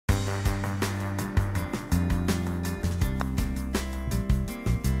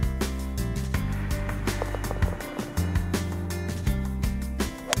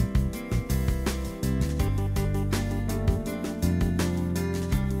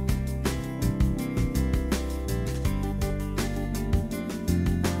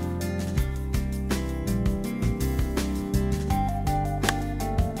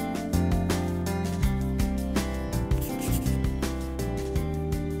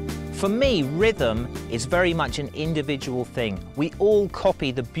For me, rhythm is very much an individual thing. We all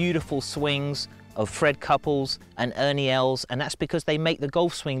copy the beautiful swings of Fred Couples and Ernie Els, and that's because they make the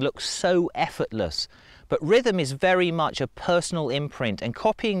golf swing look so effortless. But rhythm is very much a personal imprint, and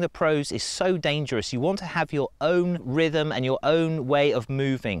copying the pros is so dangerous. You want to have your own rhythm and your own way of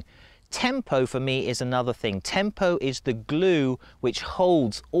moving. Tempo for me is another thing. Tempo is the glue which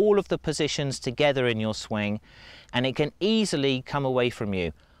holds all of the positions together in your swing, and it can easily come away from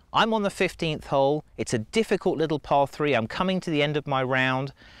you. I'm on the 15th hole. It's a difficult little par 3. I'm coming to the end of my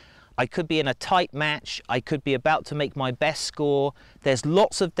round. I could be in a tight match. I could be about to make my best score. There's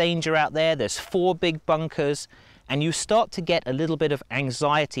lots of danger out there. There's 4 big bunkers, and you start to get a little bit of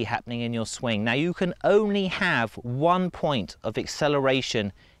anxiety happening in your swing. Now, you can only have 1 point of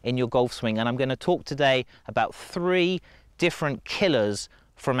acceleration in your golf swing, and I'm going to talk today about 3 different killers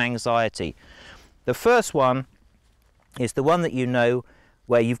from anxiety. The first one is the one that you know,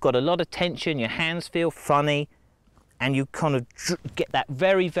 where you've got a lot of tension, your hands feel funny, and you kind of get that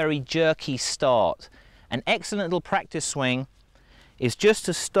very, very jerky start. An excellent little practice swing is just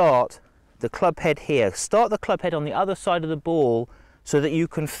to start the club head here. Start the club head on the other side of the ball so that you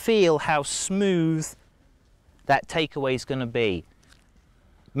can feel how smooth that takeaway is going to be.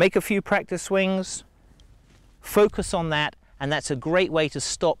 Make a few practice swings, focus on that, and that's a great way to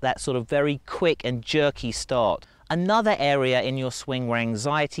stop that sort of very quick and jerky start. Another area in your swing where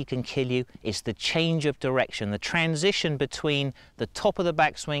anxiety can kill you is the change of direction, the transition between the top of the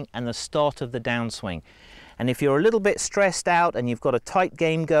backswing and the start of the downswing. And if you're a little bit stressed out and you've got a tight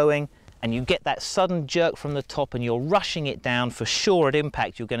game going and you get that sudden jerk from the top and you're rushing it down, for sure at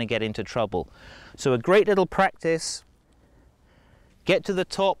impact you're going to get into trouble. So a great little practice, get to the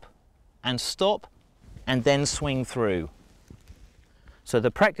top and stop and then swing through. So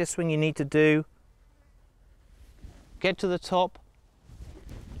the practice swing you need to do, get to the top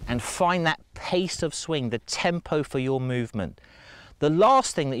and find that pace of swing, the tempo for your movement. The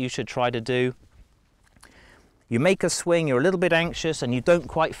last thing that you should try to do, you make a swing, you're a little bit anxious and you don't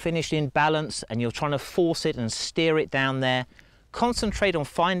quite finish in balance and you're trying to force it and steer it down there. Concentrate on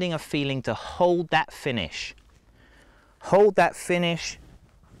finding a feeling to hold that finish. Hold that finish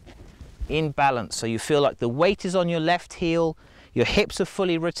in balance so you feel like the weight is on your left heel, your hips are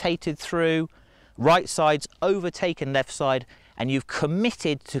fully rotated through, right side's overtaken left side, and you've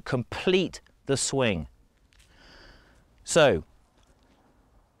committed to complete the swing. So,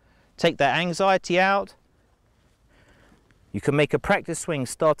 take that anxiety out. You can make a practice swing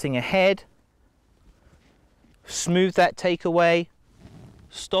starting ahead, smooth that takeaway,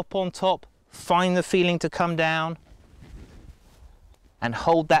 stop on top, find the feeling to come down, and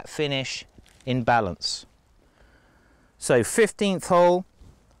hold that finish in balance. So 15th hole,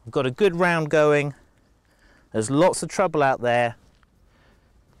 we've got a good round going, there's lots of trouble out there,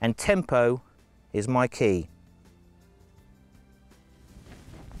 and tempo is my key.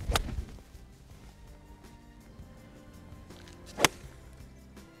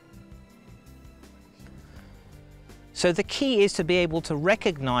 So the key is to be able to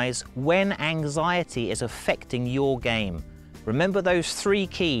recognize when anxiety is affecting your game. Remember those 3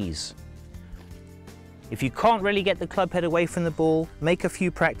 keys. If you can't really get the club head away from the ball, make a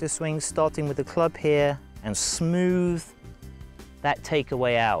few practice swings starting with the club here and smooth that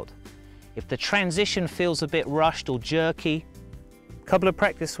takeaway out. If the transition feels a bit rushed or jerky, a couple of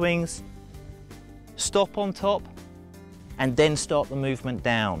practice swings, stop on top and then start the movement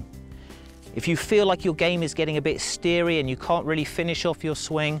down. If you feel like your game is getting a bit steery and you can't really finish off your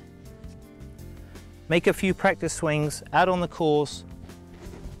swing, make a few practice swings out on the course,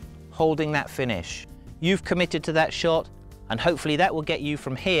 holding that finish. You've committed to that shot, and hopefully that will get you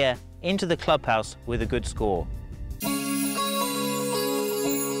from here into the clubhouse with a good score.